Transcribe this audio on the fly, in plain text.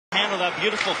that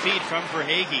beautiful feed from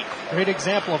Verhaeghe. Great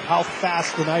example of how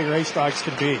fast the Niagara Ice Dogs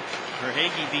can be.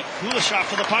 Verhaeghe beat Kuleshov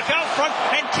to the puck out front,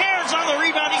 and Cairns on the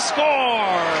rebound, he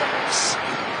scores!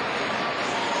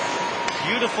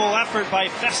 Beautiful effort by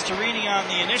Festorini on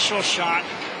the initial shot,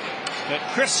 but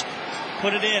Crisp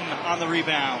put it in on the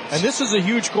rebound. And this is a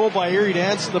huge goal by Erie to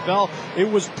answer the bell. It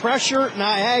was pressure,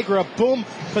 Niagara, boom,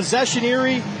 possession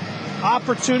Erie,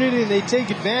 opportunity, and they take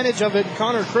advantage of it.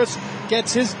 Connor Crisp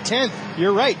gets his 10th.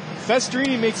 You're right.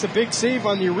 Festorini makes a big save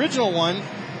on the original one.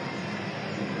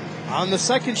 On the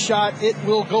second shot, it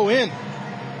will go in.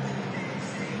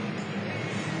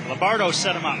 Lombardo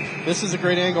set him up. This is a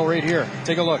great angle right here.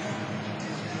 Take a look.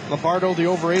 Lombardo, the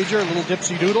overager, a little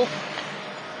dipsy doodle.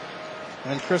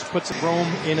 And Chris puts a Rome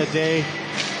in a day.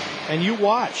 And you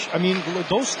watch. I mean,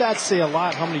 those stats say a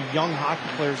lot how many young hockey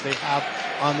players they have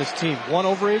on this team. One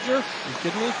overager? Are you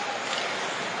kidding me?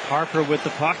 Harper with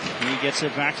the puck. He gets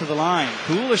it back to the line.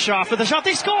 Kuleshov with the shot.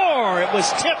 They score! It was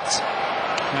tipped.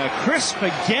 Crisp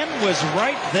again was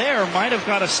right there. Might have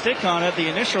got a stick on it. The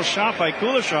initial shot by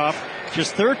Kuleshov.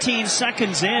 Just 13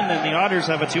 seconds in, and the Otters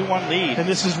have a 2-1 lead. And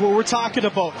this is what we're talking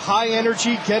about. High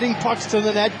energy, getting pucks to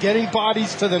the net, getting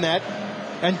bodies to the net.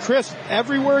 And Crisp,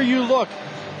 everywhere you look,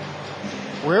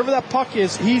 wherever that puck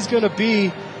is, he's going to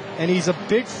be. And he's a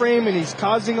big frame, and he's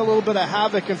causing a little bit of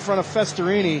havoc in front of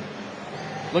Festorini.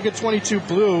 Look at 22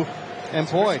 blue, and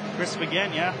boy. Crisp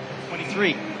again, yeah,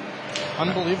 23.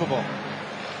 Unbelievable.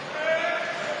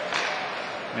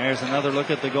 There's another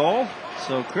look at the goal.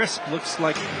 So Crisp looks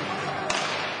like...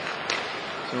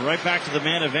 So right back to the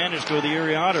man advantage go the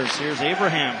Erie Otters. Here's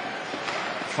Abraham.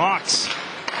 Fox.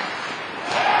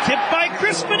 Tipped by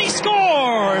Crisp, and he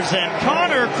scores! And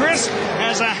Connor Crisp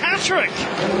has a hat trick.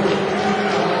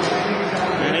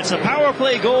 And it's a power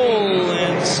play goal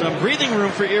and some breathing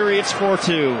room for Erie. It's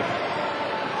 4-2.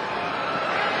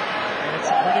 And it's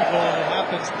a pretty goal, and it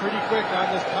happens pretty quick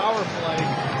on this power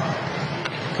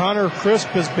play. Connor Crisp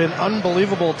has been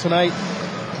unbelievable tonight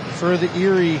for the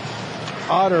Erie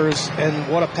Otters, and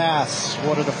what a pass,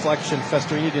 what a deflection.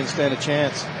 Festorini didn't stand a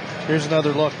chance. Here's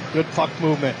another look, good puck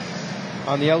movement.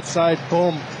 On the outside,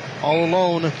 boom, all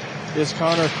alone is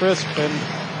Connor Crisp, and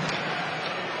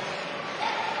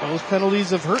those penalties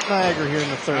have hurt Niagara here in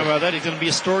the third. How about that? He's going to be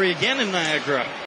a story again in Niagara.